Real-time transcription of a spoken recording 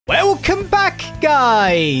Welcome back,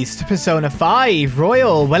 guys, to Persona 5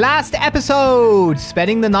 Royal. Well, last episode,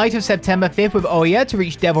 spending the night of September 5th with Oya to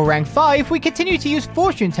reach Devil Rank 5, we continue to use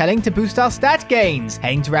fortune telling to boost our stat gains,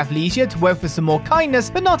 heading to Rafflesia to work for some more kindness,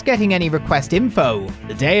 but not getting any request info.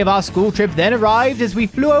 The day of our school trip then arrived as we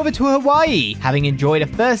flew over to Hawaii, having enjoyed a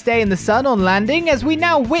first day in the sun on landing as we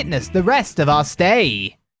now witness the rest of our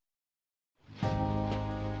stay.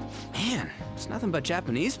 It's nothing but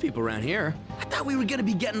Japanese people around here. I thought we were gonna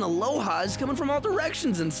be getting alohas coming from all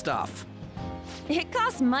directions and stuff. It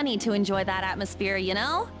costs money to enjoy that atmosphere, you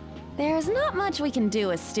know? There's not much we can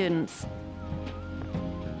do as students.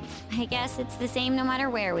 I guess it's the same no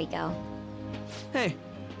matter where we go. Hey,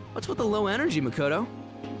 what's with the low energy, Makoto?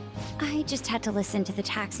 I just had to listen to the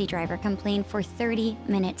taxi driver complain for 30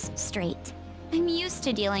 minutes straight. I'm used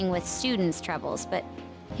to dealing with students' troubles, but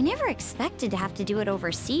I never expected to have to do it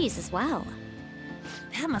overseas as well.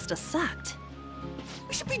 That must have sucked.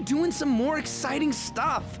 We should be doing some more exciting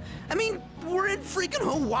stuff. I mean, we're in freaking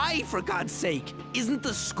Hawaii, for God's sake. Isn't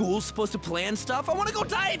the school supposed to plan stuff? I want to go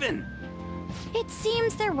diving. It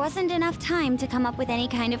seems there wasn't enough time to come up with any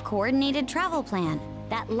kind of coordinated travel plan.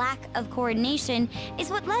 That lack of coordination is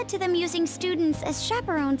what led to them using students as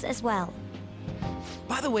chaperones as well.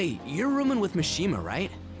 By the way, you're rooming with Mishima,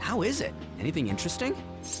 right? How is it? Anything interesting?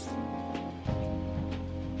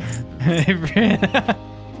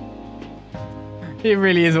 It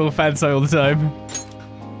really is all fancy all the time.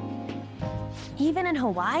 Even in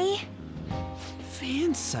Hawaii?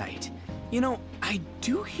 Fan site. You know, I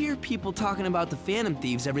do hear people talking about the Phantom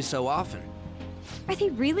Thieves every so often. Are they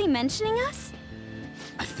really mentioning us?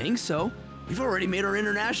 I think so. We've already made our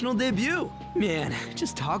international debut. Man,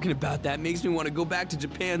 just talking about that makes me want to go back to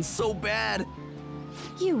Japan so bad.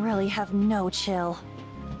 You really have no chill.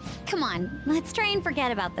 Come on, let's try and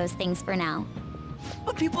forget about those things for now.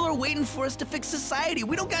 But people are waiting for us to fix society.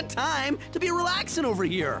 We don't got time to be relaxing over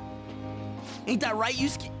here. Ain't that right,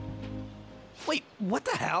 Yusuke? Wait, what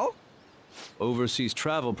the hell? Overseas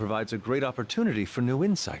travel provides a great opportunity for new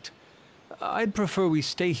insight. I'd prefer we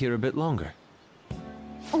stay here a bit longer.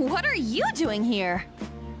 What are you doing here?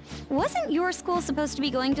 Wasn't your school supposed to be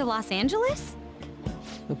going to Los Angeles?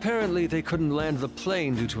 Apparently, they couldn't land the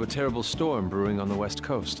plane due to a terrible storm brewing on the west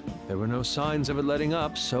coast. There were no signs of it letting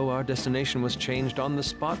up, so our destination was changed on the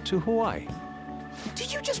spot to Hawaii. Do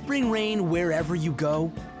you just bring rain wherever you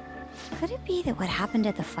go? Could it be that what happened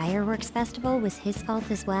at the fireworks festival was his fault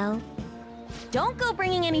as well? Don't go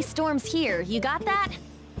bringing any storms here, you got that?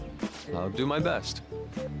 I'll do my best.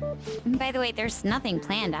 By the way, there's nothing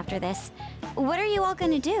planned after this. What are you all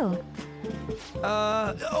gonna do?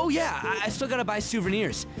 Oh yeah, I still gotta buy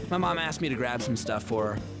souvenirs. My mom asked me to grab some stuff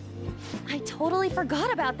for her. I totally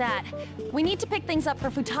forgot about that. We need to pick things up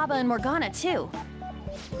for Futaba and Morgana, too.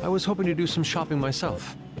 I was hoping to do some shopping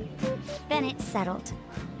myself. Then it's settled.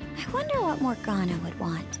 I wonder what Morgana would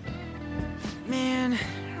want. Man,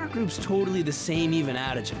 our group's totally the same even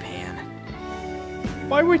out of Japan.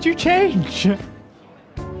 Why would you change?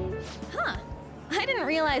 Huh. I didn't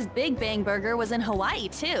realize Big Bang Burger was in Hawaii,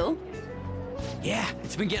 too. Yeah,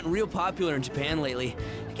 it's been getting real popular in Japan lately.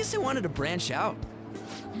 I guess they wanted to branch out.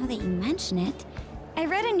 Now that you mention it, I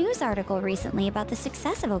read a news article recently about the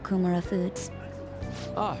success of Okumura Foods.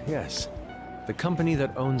 Ah, yes. The company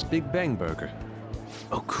that owns Big Bang Burger.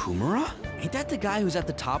 Okumura? Ain't that the guy who's at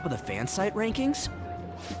the top of the fan site rankings?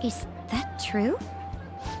 Is that true?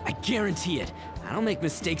 I guarantee it. I don't make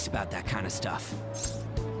mistakes about that kind of stuff.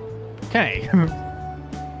 Okay.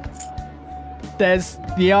 There's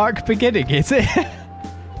the arc beginning, is it?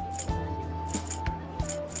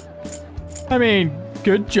 I mean,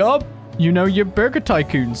 good job. You know your burger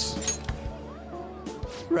tycoons.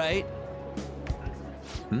 Right?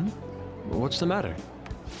 What's the matter?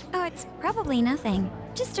 Oh, it's probably nothing.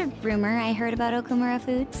 Just a rumor I heard about Okumura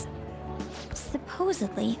Foods.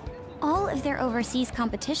 Supposedly, all of their overseas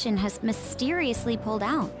competition has mysteriously pulled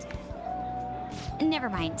out. Never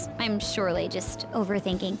mind, I'm surely just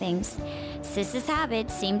overthinking things. Sis's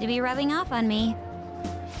habits seem to be rubbing off on me.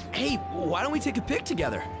 Hey, why don't we take a pic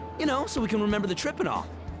together? You know, so we can remember the trip and all.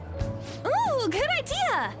 Ooh, good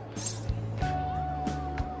idea!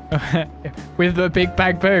 With the Big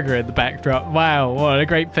Bang Burger in the backdrop. Wow, what a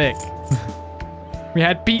great pic. We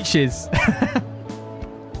had beaches.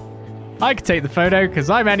 I could take the photo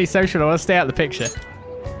because I'm antisocial. I want to stay out of the picture.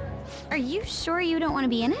 Are you sure you don't want to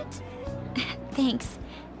be in it? Thanks.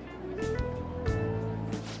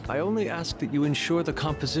 I only ask that you ensure the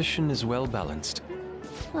composition is well balanced.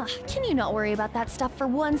 Ugh, can you not worry about that stuff for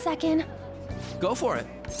 1 second? Go for it.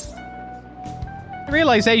 The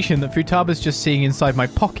realization that Futaba's just seeing inside my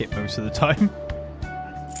pocket most of the time.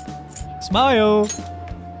 Smile!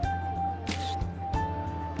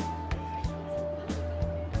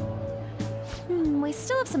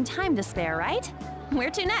 have some time to spare, right?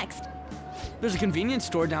 Where to next? There's a convenience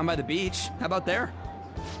store down by the beach. How about there?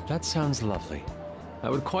 That sounds lovely. I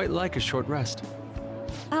would quite like a short rest.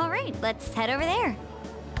 All right, let's head over there.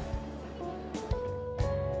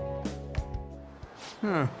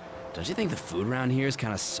 Huh. Don't you think the food around here is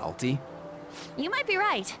kind of salty? You might be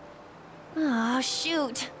right. Oh,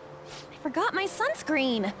 shoot. I forgot my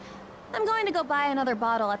sunscreen. I'm going to go buy another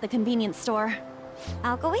bottle at the convenience store.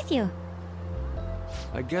 I'll go with you.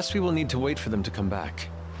 I guess we will need to wait for them to come back.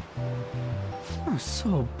 I'm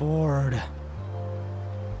so bored.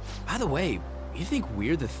 By the way, you think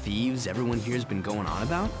we're the thieves everyone here's been going on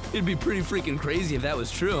about? It'd be pretty freaking crazy if that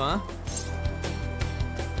was true, huh?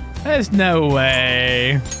 There's no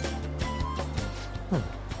way.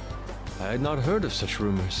 I had not heard of such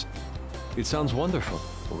rumors. It sounds wonderful.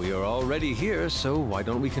 We are already here, so why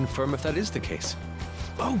don't we confirm if that is the case?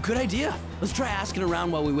 Oh, good idea. Let's try asking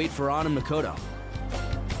around while we wait for An and Makoto.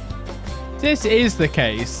 If this is the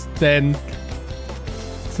case, then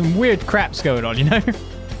some weird crap's going on, you know?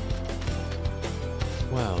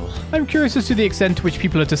 Well, I'm curious as to the extent to which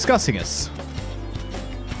people are discussing us.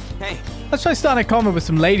 Hey, Let's try starting a comment with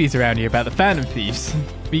some ladies around here about the Phantom Thieves.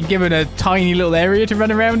 Being given a tiny little area to run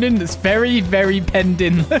around in that's very, very penned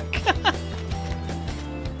in. Look.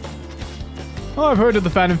 Oh, I've heard of the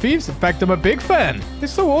Phantom Thieves. In fact, I'm a big fan.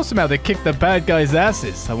 It's so awesome how they kick the bad guys'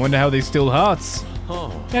 asses. I wonder how they steal hearts.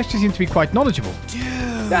 oh, They actually seem to be quite knowledgeable. dude.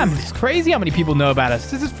 Damn, it's crazy how many people know about us.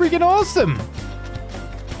 This is freaking awesome.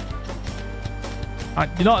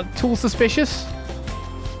 You're not at all suspicious?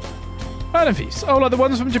 Phantom Thieves. Oh, like the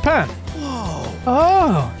ones from Japan. Whoa.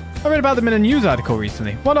 Oh, I read about them in a news article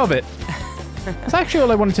recently. What of it? That's actually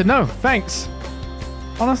all I wanted to know. Thanks.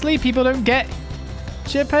 Honestly, people don't get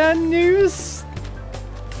Japan news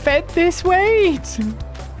fed this way.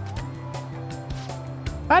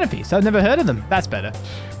 Phantom Thieves. I've never heard of them. That's better.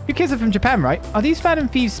 You kids are from Japan, right? Are these Phantom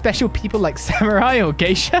Thieves special people like samurai or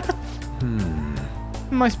geisha?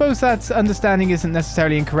 I suppose that understanding isn't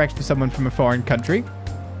necessarily incorrect for someone from a foreign country.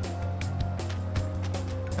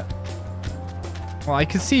 Well, I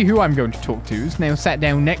can see who I'm going to talk to, who's now sat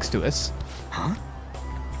down next to us. Huh?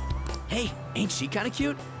 Hey, ain't she kind of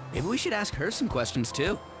cute? Maybe we should ask her some questions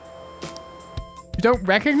too. You don't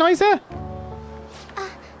recognize her?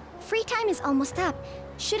 Free time is almost up.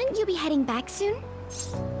 Shouldn't you be heading back soon?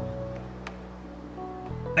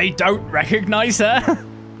 They don't recognize her?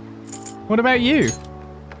 What about you?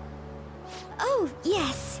 Oh,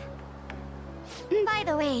 yes. By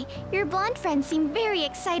the way, your blonde friends seem very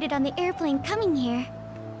excited on the airplane coming here.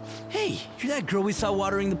 Hey, you're that girl we saw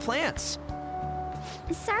watering the plants.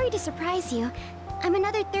 Sorry to surprise you. I'm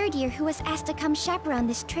another third year who was asked to come chaperone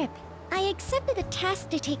this trip. I accepted the task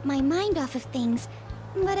to take my mind off of things,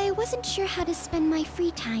 but I wasn't sure how to spend my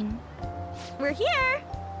free time. We're here!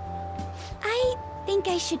 I think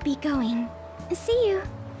I should be going. See you.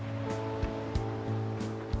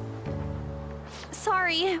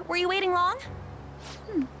 Sorry, were you waiting long?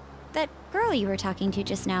 That girl you were talking to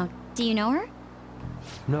just now, do you know her?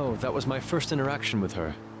 no, that was my first interaction with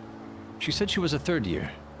her. She said she was a third year,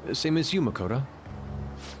 same as you, Makoto.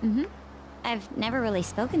 I've never really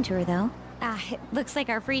spoken to her, though. It looks like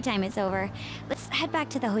our free time is over. Let's head back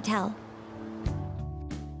to the hotel.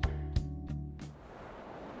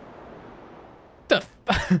 The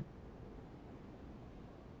f-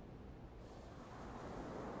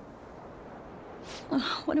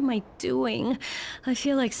 Oh, what am I doing? I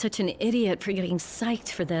feel like such an idiot for getting psyched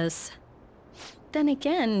for this. Then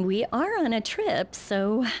again, we are on a trip,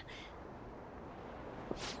 so...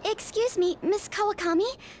 Excuse me, Miss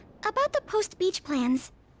Kawakami? About the post-beach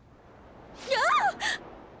plans. Ah!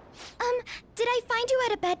 Did I find you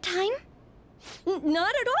at a bad time?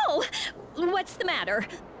 Not at all! What's the matter?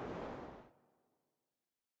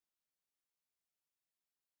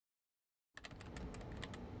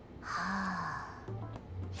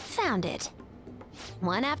 Found it.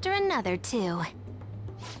 One after another, too.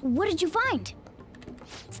 What did you find?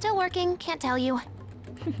 Still working, can't tell you.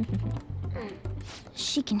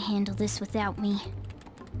 She can handle this without me.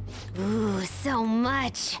 Ooh, so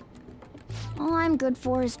much. All I'm good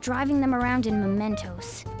for is driving them around in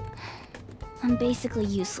mementos. I'm basically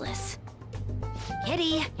useless.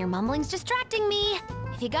 Kitty, your mumbling's distracting me.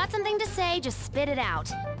 If you got something to say, just spit it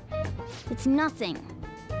out. It's nothing.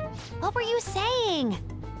 What were you saying?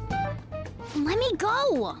 Let me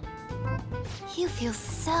go! You feel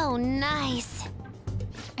so nice.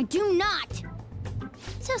 I do not!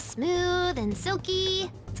 So smooth and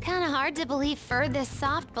silky. It's kind of hard to believe fur this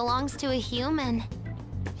soft belongs to a human.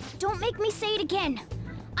 Don't make me say it again!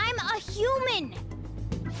 I'm a human!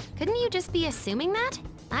 Couldn't you just be assuming that?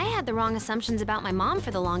 I had the wrong assumptions about my mom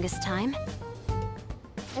for the longest time.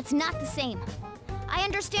 That's not the same. I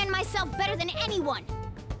understand myself better than anyone.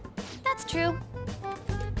 That's true.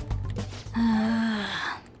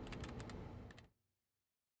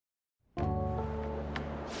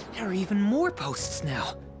 There are even more posts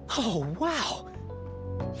now. Oh, wow.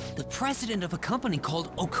 The president of a company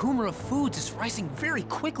called Okumura Foods is rising very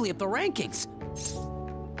quickly up the rankings.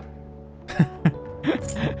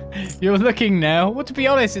 You're looking now. Well, to be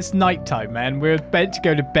honest, it's nighttime, man. We're meant to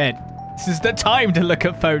go to bed. This is the time to look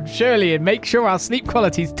at phones, surely, and make sure our sleep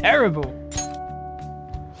quality's terrible.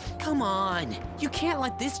 Come on, you can't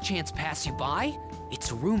let this chance pass you by.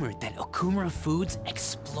 It's rumored that Okumura Foods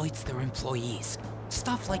exploits their employees.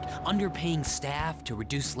 Stuff like underpaying staff to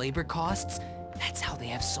reduce labor costs. That's how they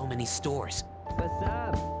have so many stores.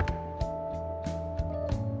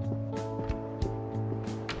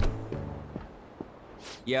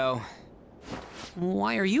 Yo.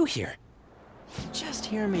 Why are you here? Just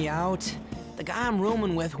hear me out. The guy I'm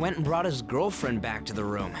rooming with went and brought his girlfriend back to the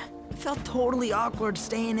room. It felt totally awkward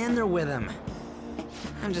staying in there with him.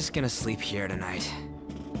 I'm just gonna sleep here tonight.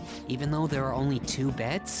 Even though there are only 2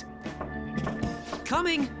 beds?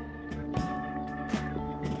 Coming!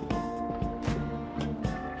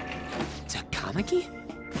 Takamaki?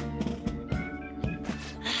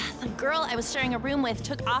 The girl I was sharing a room with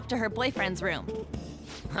took off to her boyfriend's room.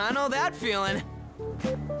 I know that feeling.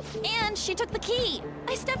 And she took the key.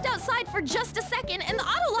 I stepped outside for just a second and the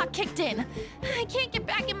auto lock kicked in. I can't get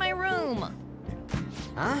back in my room.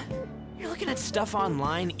 Huh? You're looking at stuff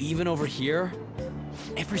online even over here?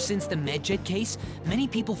 Ever since the MedJet case, many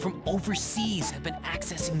people from overseas have been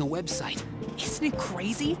accessing the website. Isn't it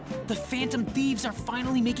crazy? The Phantom Thieves are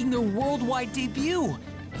finally making their worldwide debut.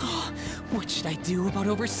 What should I do about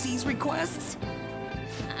overseas requests?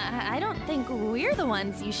 I don't think we're the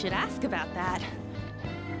ones you should ask about that.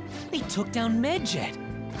 They took down MedJet.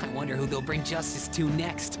 I wonder who they'll bring justice to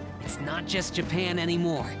next. It's not just Japan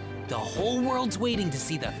anymore. The whole world's waiting to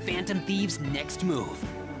see the Phantom Thieves' next move.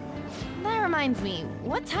 That reminds me,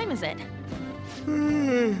 what time is it?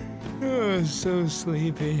 So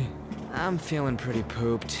sleepy. I'm feeling pretty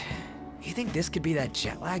pooped. You think this could be that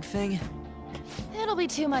jet lag thing? It'll be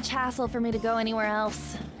too much hassle for me to go anywhere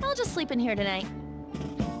else. I'll just sleep in here tonight.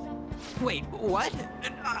 Wait, what?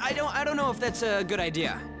 I don't know if that's a good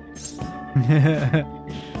idea.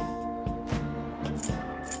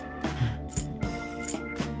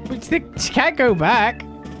 She can't go back.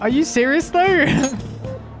 Are you serious though?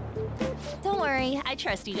 Don't worry, I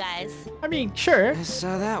trust you guys. I mean, sure. I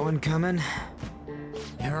saw that one coming.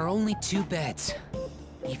 There are only 2 beds.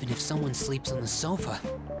 Even if someone sleeps on the sofa.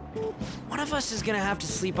 One of us is gonna have to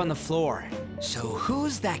sleep on the floor. So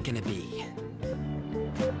who's that gonna be?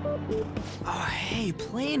 Oh, hey,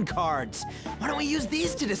 playing cards. Why don't we use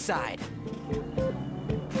these to decide?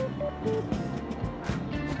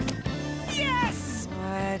 Yes!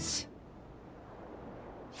 What?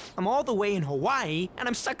 I'm all the way in Hawaii, and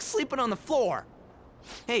I'm stuck sleeping on the floor.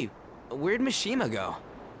 Hey, where'd Mishima go?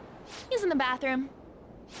 He's in the bathroom.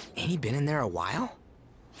 Ain't he been in there a while?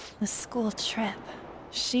 The school trip.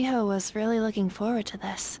 Shiho was really looking forward to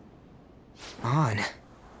this. On.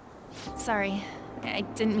 Sorry, I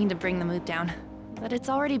didn't mean to bring the mood down. But it's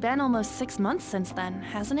already been almost 6 months since then,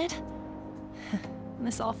 hasn't it?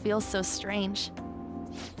 This all feels so strange.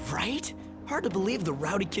 Right? Hard to believe the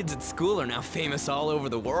rowdy kids at school are now famous all over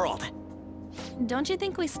the world. Don't you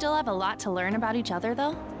think we still have a lot to learn about each other,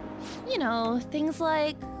 though? You know, things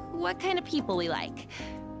like what kind of people we like.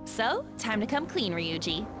 So, time to come clean,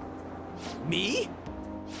 Ryuji. Me?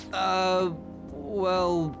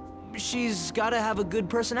 Well, she's gotta have a good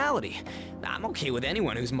personality. I'm okay with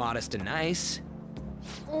anyone who's modest and nice.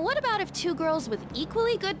 What about if 2 girls with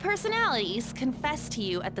equally good personalities confess to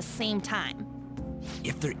you at the same time?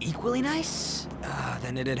 If they're equally nice,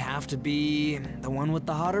 then it'd have to be the one with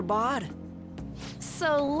the hotter bod.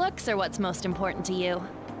 So looks are what's most important to you.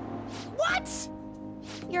 What?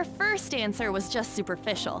 Your first answer was just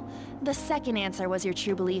superficial. The second answer was your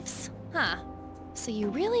true beliefs. Huh. So you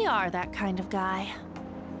really are that kind of guy.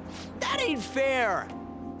 That ain't fair!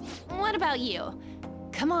 What about you?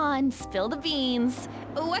 Come on, spill the beans.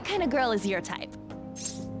 What kind of girl is your type?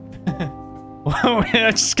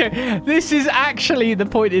 This is actually the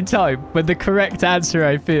point in time when the correct answer,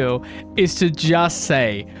 I feel, is to just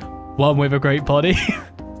say one with a great body.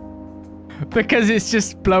 Because it's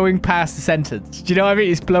just blowing past the sentence. Do you know what I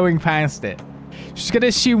mean? It's blowing past it. She's going to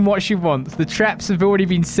assume what she wants. The traps have already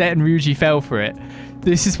been set and Ryuji fell for it.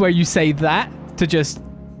 This is where you say that to just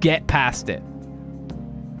get past it.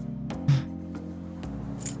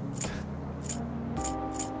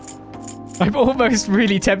 I'm almost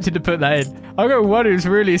really tempted to put that in. I'll go one who's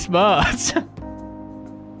really smart.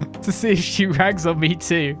 To see if she rags on me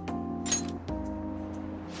too.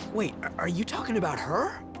 Wait, are you talking about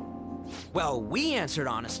her? Well, we answered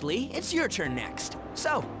honestly. It's your turn next.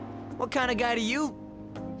 So, what kind of guy do you...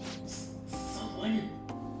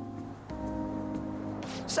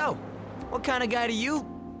 So, what kind of guy do you...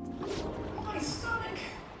 My stomach.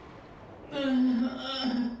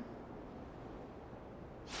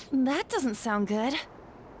 That doesn't sound good.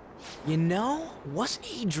 You know, wasn't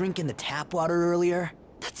he drinking the tap water earlier?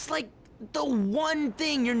 That's like the one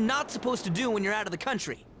thing you're not supposed to do when you're out of the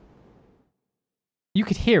country. You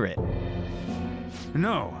could hear it.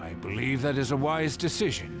 No, I believe that is a wise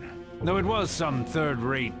decision. Though it was some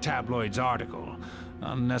third-rate tabloid's article,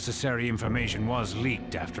 unnecessary information was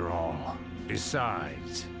leaked after all.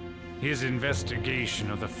 Besides, his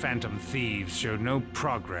investigation of the Phantom Thieves showed no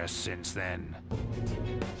progress since then.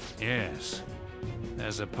 Yes,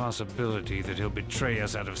 there's a possibility that he'll betray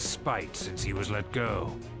us out of spite since he was let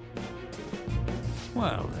go.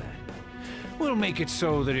 Well then, we'll make it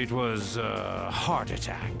so that it was a heart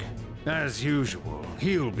attack. As usual,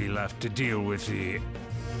 he'll be left to deal with the...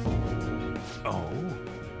 Oh,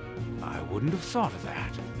 I wouldn't have thought of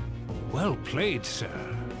that. Well played,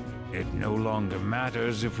 sir. It no longer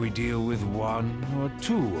matters if we deal with one or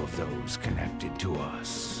two of those connected to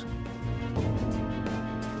us.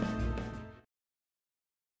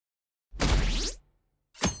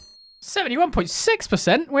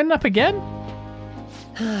 %71.6% went up again.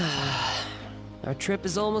 Our trip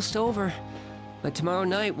is almost over. By tomorrow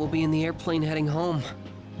night, we'll be in the airplane heading home.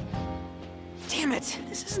 Damn it,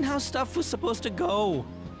 this isn't how stuff was supposed to go.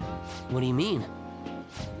 What do you mean?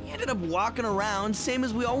 We ended up walking around, same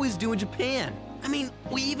as we always do in Japan. I mean,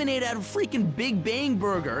 we even ate at a freaking Big Bang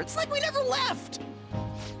Burger. It's like we never left.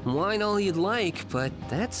 Wine all you'd like, but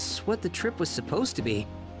that's what the trip was supposed to be.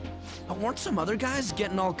 Weren't some other guys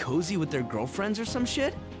getting all cozy with their girlfriends or some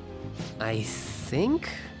shit? I think?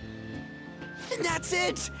 And that's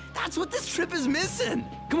it! That's what this trip is missing!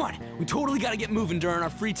 Come on, we totally gotta get moving during our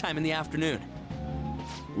free time in the afternoon.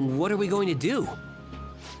 What are we going to do?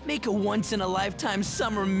 Make a once-in-a-lifetime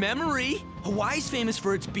summer memory! Hawaii's famous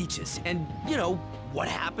for its beaches, and, you know, what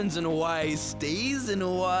happens in Hawaii stays in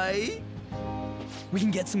Hawaii. We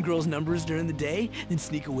can get some girls' numbers during the day, then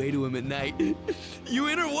sneak away to them at night. You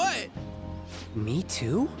in or what? Me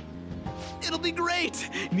too? It'll be great!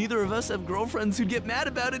 Neither of us have girlfriends who'd get mad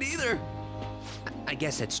about it either. I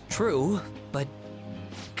guess that's true, but...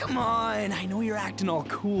 Come on, I know you're acting all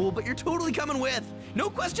cool, but you're totally coming with. No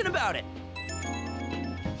question about it.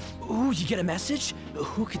 Ooh, you get a message?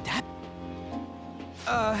 Who could that...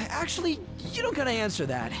 Actually, you don't gotta answer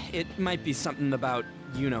that. It might be something about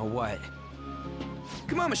you-know-what.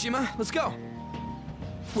 Come on, Mishima, let's go.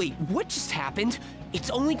 Wait, what just happened? It's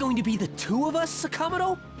only going to be the two of us,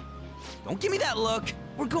 Sakamoto? Don't give me that look.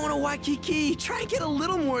 We're going to Waikiki. Try and get a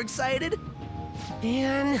little more excited.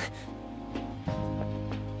 Man...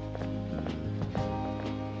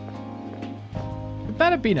 Could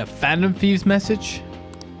that have been a Phantom Thieves message?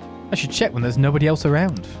 I should check when there's nobody else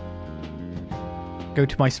around. Go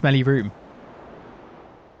to my smelly room.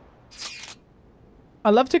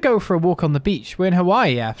 I'd love to go for a walk on the beach. We're in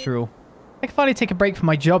Hawaii, after all. I can finally take a break from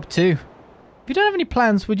my job, too. If you don't have any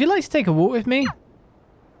plans, would you like to take a walk with me?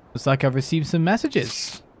 Looks like I've received some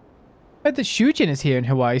messages. I heard that Shujin is here in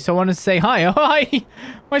Hawaii, so I wanted to say hi. Oh, hi!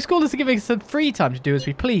 My school is giving us some free time to do as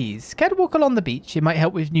we please. Care to walk along the beach? It might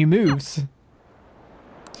help with new moves.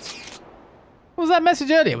 What was that message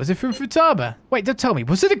earlier? Was it from Futaba? Wait, don't tell me.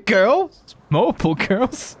 Was it a girl? Multiple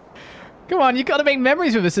girls? Come on, you gotta make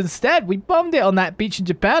memories with us instead. We bombed it on that beach in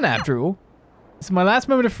Japan, after all. This is my last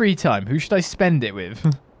moment of free time. Who should I spend it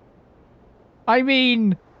with? I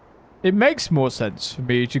mean, it makes more sense for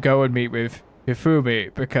me to go and meet with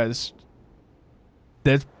Hifumi because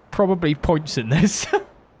there's probably points in this.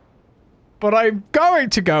 But I'm going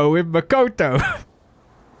to go with Makoto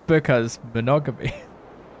because monogamy.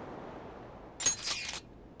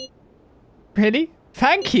 Really?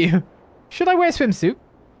 Thank you. Should I wear a swimsuit?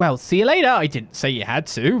 Well, see you later. I didn't say you had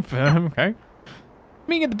to. Okay.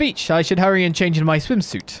 Meeting at the beach. I should hurry and change into my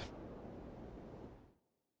swimsuit.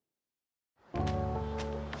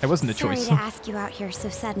 It wasn't a choice. Sorry to ask you out here so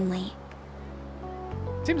suddenly.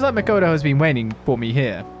 Seems like Makoto has been waiting for me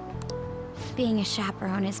here. Being a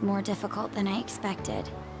chaperone is more difficult than I expected.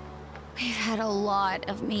 We've had a lot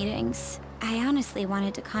of meetings. I honestly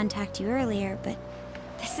wanted to contact you earlier, but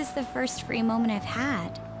this is the first free moment I've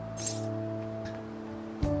had.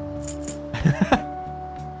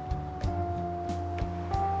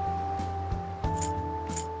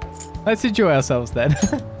 Let's enjoy ourselves then.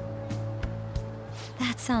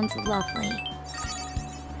 sounds lovely.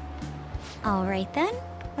 All right then,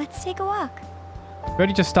 let's take a walk. We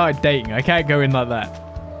already just started dating. I can't go in like that.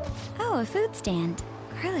 Oh, a food stand.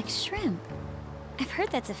 Garlic shrimp. I've heard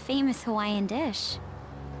that's a famous Hawaiian dish.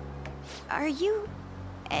 Are you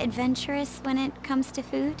adventurous when it comes to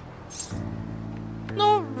food?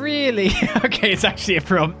 Not really. Okay, it's actually a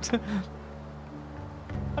prompt.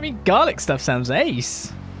 I mean, garlic stuff sounds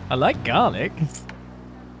ace. I like garlic.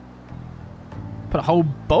 Put a whole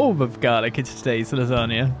bowl of garlic into today's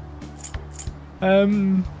lasagna.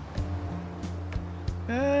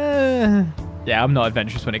 Yeah, I'm not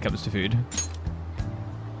adventurous when it comes to food.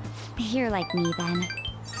 You're like me then.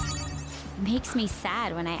 Makes me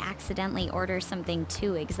sad when I accidentally order something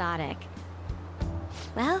too exotic.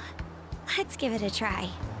 Well, let's give it a try.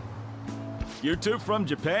 You two from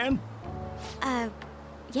Japan?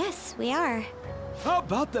 Yes, we are. How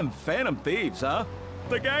about them Phantom Thieves, huh?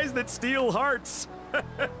 The guys that steal hearts.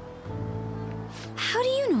 How do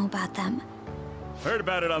you know about them? Heard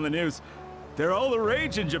about it on the news. They're all the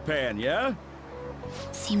rage in Japan, yeah?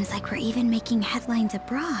 Seems like we're even making headlines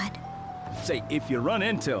abroad. Say, if you run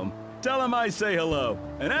into them, tell them I say hello.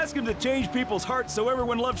 And ask them to change people's hearts so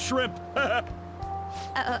everyone loves shrimp.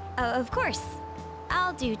 Of course.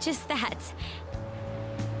 I'll do just that.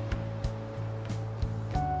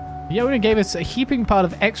 The owner gave us a heaping pile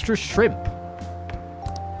of extra shrimp.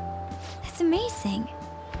 That's amazing.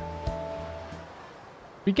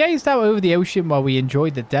 We gazed out over the ocean while we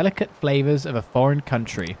enjoyed the delicate flavors of a foreign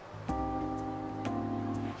country.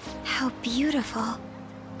 How beautiful.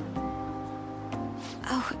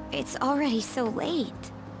 Oh, it's already so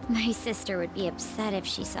late. My sister would be upset if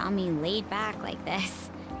she saw me laid back like this.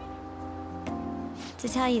 To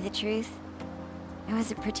tell you the truth, I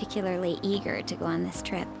wasn't particularly eager to go on this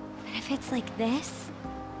trip. But if it's like this,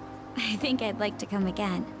 I think I'd like to come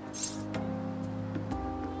again.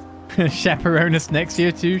 Chaperone us next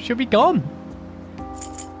year too. She'll be gone.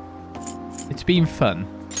 It's been fun.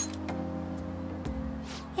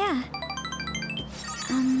 Yeah.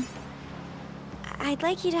 I'd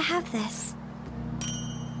like you to have this.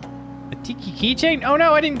 A tiki keychain? Oh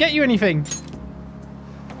no, I didn't get you anything.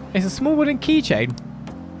 It's a small wooden keychain.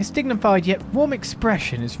 Its dignified yet warm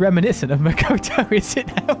expression is reminiscent of Makoto, is it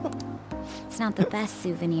now? It's not the best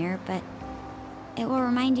souvenir, but it will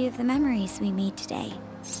remind you of the memories we made today.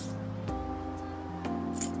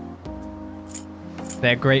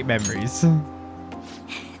 They're great memories.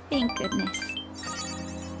 Thank goodness.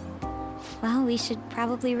 Well, we should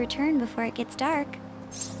probably return before it gets dark.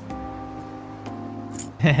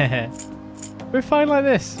 We're fine like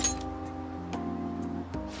this.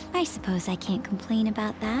 I suppose I can't complain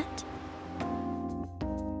about that.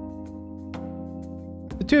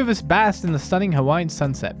 The two of us basked in the stunning Hawaiian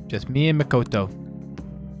sunset, just me and Makoto.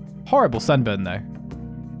 Horrible sunburn though.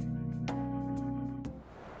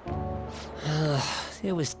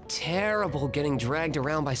 It was terrible getting dragged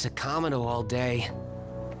around by Sakamoto all day.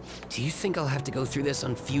 Do you think I'll have to go through this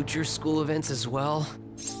on future school events as well?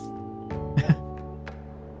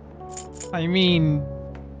 I mean...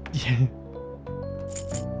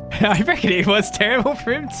 I reckon it was terrible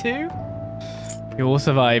for him too. You'll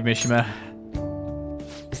survive, Mishima.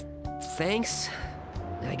 Thanks.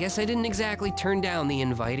 I guess I didn't exactly turn down the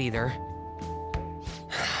invite either.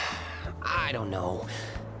 I don't know.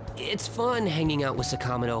 It's fun hanging out with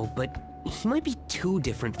Sakamoto, but he might be too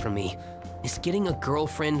different from me. Is getting a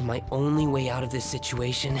girlfriend my only way out of this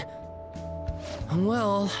situation?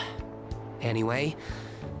 Well, anyway,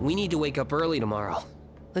 we need to wake up early tomorrow.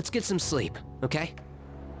 Let's get some sleep, okay?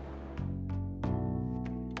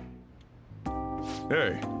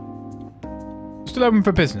 Hey. Still open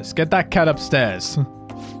for business. Get that cat upstairs.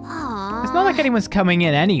 Aww. It's not like anyone's coming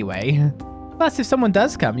in anyway. Plus, if someone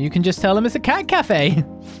does come, you can just tell them it's a cat cafe.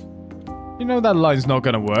 You know that line's not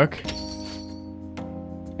gonna work.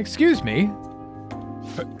 Excuse me?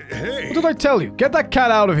 Hey. What did I tell you? Get that cat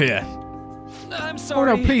out of here. I'm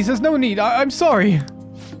sorry. Oh no, please, there's no need. I'm sorry.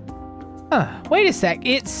 Wait a sec.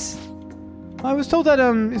 I was told that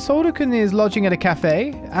Isolde-kun is lodging at a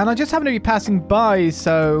cafe, and I just happened to be passing by,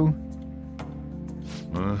 so...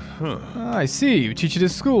 I see. You teach at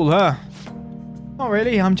his school, huh? Not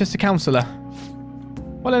really. I'm just a counselor.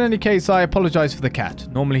 Well, in any case, I apologize for the cat.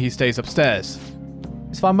 Normally he stays upstairs.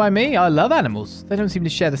 It's fine by me. I love animals. They don't seem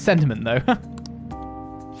to share the sentiment, though.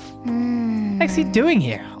 What's he doing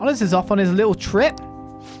here? Ollis is off on his little trip.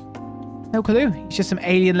 No clue. He's just some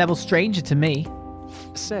alien-level stranger to me.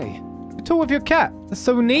 Say. You talk with your cat. That's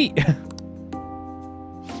so neat.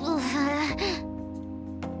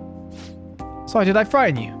 Sorry, did I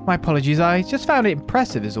frighten you? My apologies. I just found it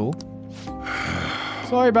impressive is all.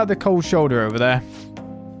 Sorry about the cold shoulder over there.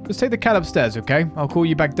 Just take the cat upstairs, okay? I'll call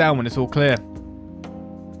you back down when it's all clear.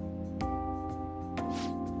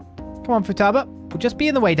 Come on, Futaba. We'll just be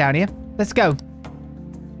in the way down here. Let's go.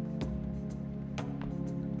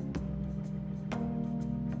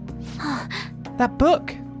 That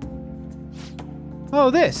book.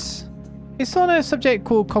 Oh, this. It's on a subject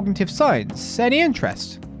called cognitive science. Any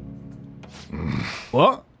interest?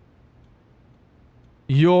 What?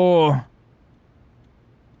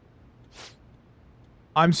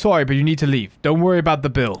 I'm sorry, but you need to leave. Don't worry about the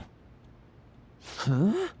bill.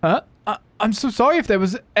 Huh? I'm so sorry if there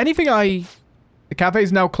was anything The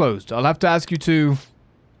cafe's now closed. I'll have to ask you to...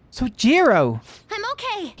 So, Jiro. I'm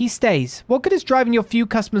okay. He stays. What good is driving your few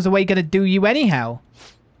customers away gonna do you anyhow?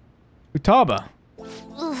 Futaba.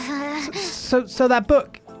 So that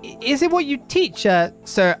book, is it what you teach,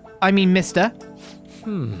 sir? I mean, mister?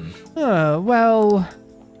 Well...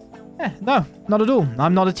 no, not at all.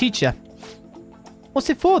 I'm not a teacher. What's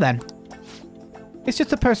it for, then? It's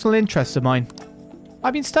just a personal interest of mine.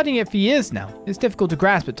 I've been studying it for years now. It's difficult to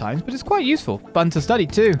grasp at times, but it's quite useful. Fun to study,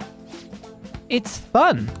 too. It's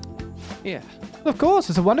fun. Yeah. Of course,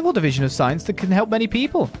 it's a wonderful division of science that can help many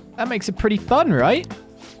people. That makes it pretty fun, right?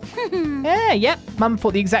 Yep. Mum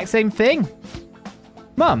thought the exact same thing.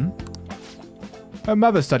 Mum? Her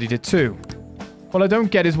mother studied it too. What I don't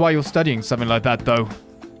get is why you're studying something like that, though.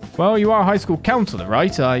 Well, you are a high school counselor,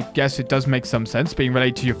 right? I guess it does make some sense, being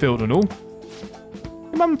related to your field and all.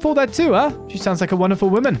 Your mum thought that too, huh? She sounds like a wonderful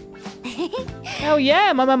woman. Oh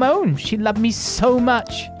yeah, my mum owned. She loved me so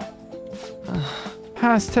much.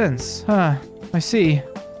 Past tense. I see.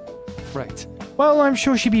 Right. Well, I'm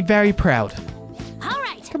sure she'd be very proud. All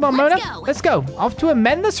right. Come on, Mona. Let's go. Off to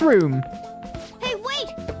amend this room. Hey, wait!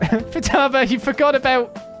 Futaba, you forgot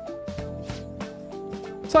about...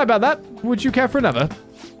 Sorry about that. Would you care for another?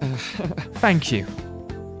 Thank you.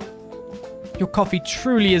 Your coffee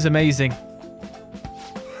truly is amazing.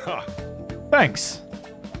 Thanks.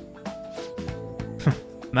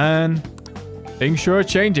 Man, things sure are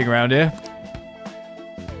changing around here.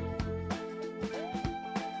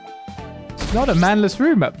 It's not a manless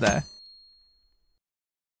room up there.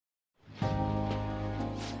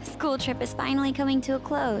 School trip is finally coming to a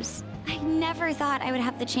close. I never thought I would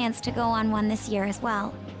have the chance to go on one this year as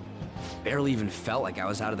well. Barely even felt like I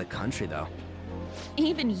was out of the country, though.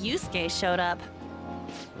 Even Yusuke showed up.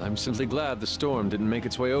 I'm simply glad the storm didn't make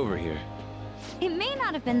its way over here. It may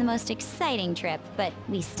not have been the most exciting trip, but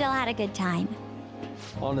we still had a good time.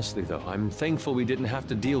 Honestly, though, I'm thankful we didn't have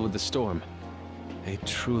to deal with the storm. They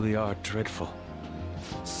truly are dreadful.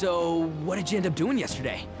 So, what did you end up doing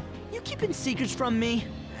yesterday? You keeping secrets from me?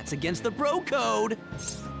 That's against the bro code.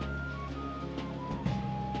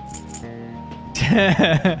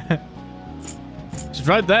 It's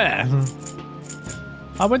right there.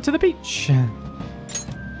 I went to the beach.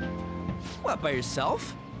 What, by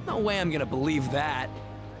yourself? No way I'm gonna believe that.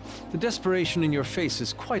 The desperation in your face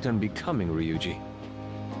is quite unbecoming, Ryuji.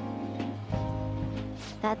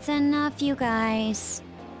 That's enough, you guys.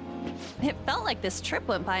 It felt like this trip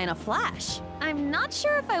went by in a flash. I'm not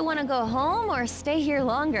sure if I want to go home or stay here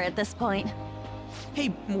longer at this point. Hey,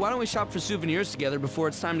 why don't we shop for souvenirs together before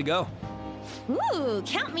it's time to go? Ooh,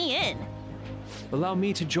 count me in. Allow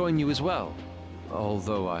me to join you as well,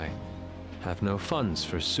 although I have no funds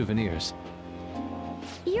for souvenirs.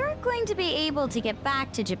 You're going to be able to get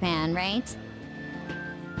back to Japan, right?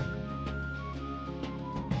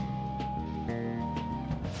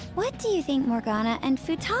 What do you think Morgana and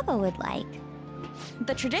Futaba would like?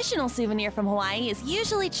 The traditional souvenir from Hawaii is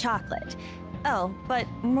usually chocolate. Oh, but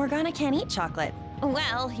Morgana can't eat chocolate.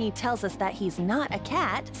 Well, he tells us that he's not a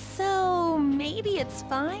cat, so maybe it's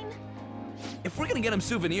fine? If we're gonna get him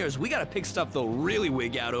souvenirs, we gotta pick stuff they'll really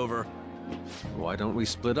wig out over. Why don't we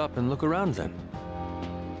split up and look around then?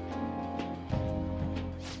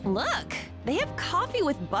 Look, they have coffee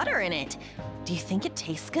with butter in it. Do you think it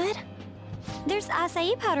tastes good? There's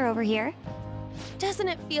acai powder over here. Doesn't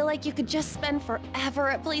it feel like you could just spend forever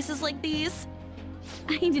at places like these?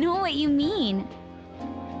 I know what you mean.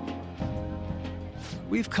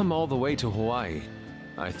 We've come all the way to Hawaii.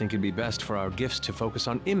 I think it'd be best for our gifts to focus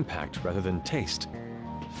on impact rather than taste.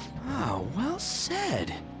 Oh, well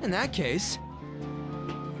said. In that case,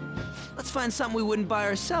 let's find something we wouldn't buy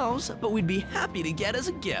ourselves, but we'd be happy to get as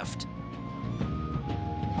a gift.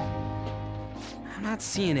 I'm not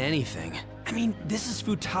seeing anything. I mean, this is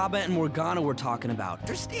Futaba and Morgana we're talking about.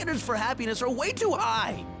 Their standards for happiness are way too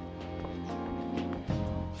high.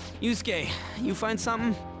 Yusuke, you find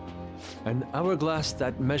something? An hourglass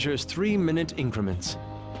that measures 3-minute increments.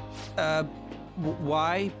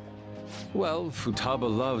 Why? Well, Futaba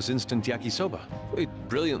loves instant yakisoba. It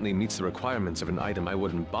brilliantly meets the requirements of an item I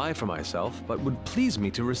wouldn't buy for myself, but would please me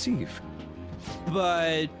to receive.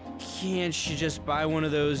 But can't you just buy one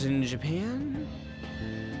of those in Japan?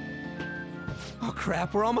 Oh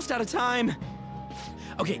crap, we're almost out of time.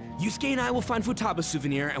 Okay, Yusuke and I will find Futaba's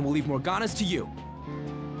souvenir and we'll leave Morgana's to you.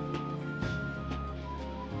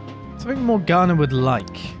 Something Morgana would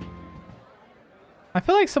like. I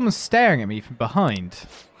feel like someone's staring at me from behind.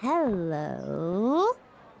 Hello?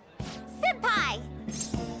 Senpai!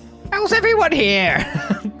 How's everyone here?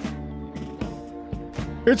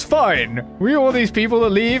 It's fine. We all these people that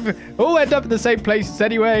leave all end up in the same places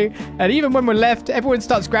anyway. And even when we're left, everyone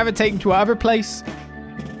starts gravitating to our other place.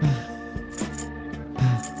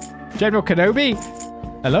 General Kenobi?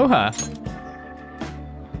 Aloha.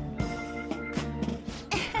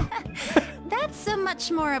 That's a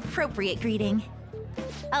much more appropriate greeting.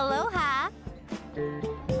 Aloha!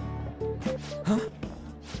 Huh?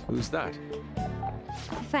 Who's that?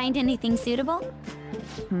 Find anything suitable?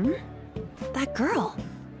 Hmm? That girl.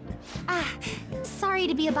 Sorry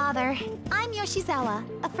to be a bother. I'm Yoshizawa,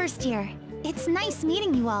 a first year. It's nice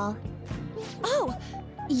meeting you all. Oh,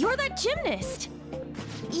 you're that gymnast.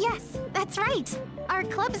 Yes, that's right. Our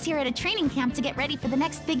club's here at a training camp to get ready for the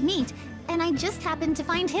next big meet, and I just happened to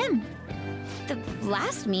find him. The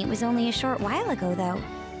last meet was only a short while ago, though.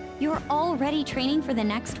 You're already training for the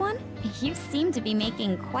next one? You seem to be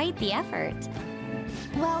making quite the effort.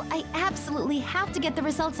 Well, I absolutely have to get the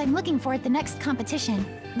results I'm looking for at the next competition.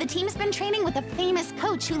 The team's been training with a famous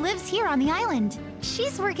coach who lives here on the island.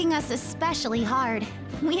 She's working us especially hard.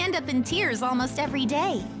 We end up in tears almost every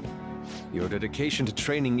day. Your dedication to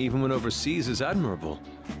training even when overseas is admirable.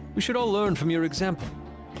 We should all learn from your example.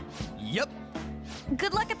 Yep.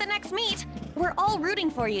 Good luck at the next meet. We're all rooting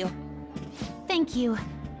for you. Thank you.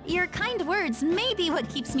 Your kind words may be what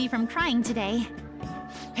keeps me from crying today.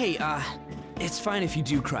 Hey, it's fine if you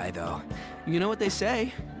do cry, though. You know what they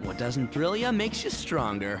say? What doesn't thrill ya makes you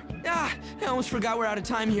stronger. I almost forgot we're out of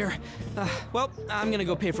time here. Well, I'm gonna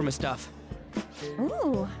go pay for my stuff.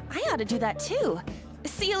 Ooh, I ought to do that too.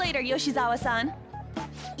 See you later, Yoshizawa-san.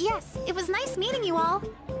 Yes, it was nice meeting you all.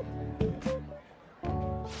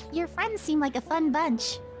 Your friends seem like a fun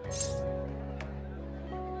bunch.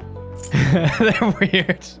 They're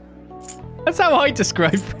weird. That's how I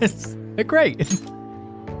describe friends. They're great.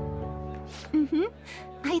 Mm-hmm.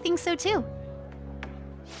 I think so too.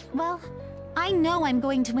 Well, I know I'm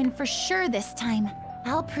going to win for sure this time.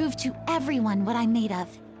 I'll prove to everyone what I'm made of.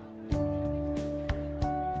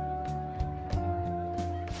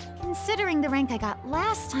 Considering the rank I got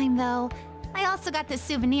last time, though, I also got this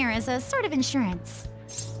souvenir as a sort of insurance.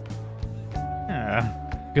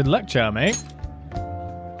 Good luck, charm, eh?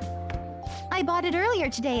 I bought it earlier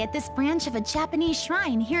today at this branch of a Japanese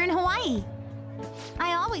shrine here in Hawaii.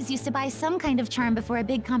 I always used to buy some kind of charm before a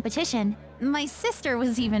big competition. My sister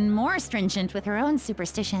was even more stringent with her own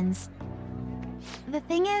superstitions. The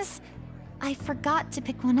thing is, I forgot to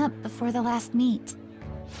pick one up before the last meet.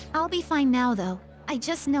 I'll be fine now, though. I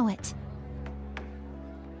just know it.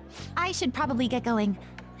 I should probably get going.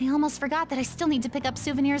 I almost forgot that I still need to pick up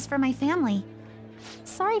souvenirs for my family.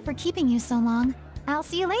 Sorry for keeping you so long. I'll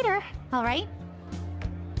see you later, all right?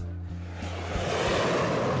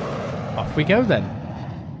 Off we go then.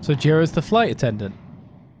 So Jiro's the flight attendant.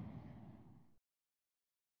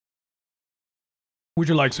 Would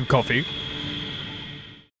you like some coffee?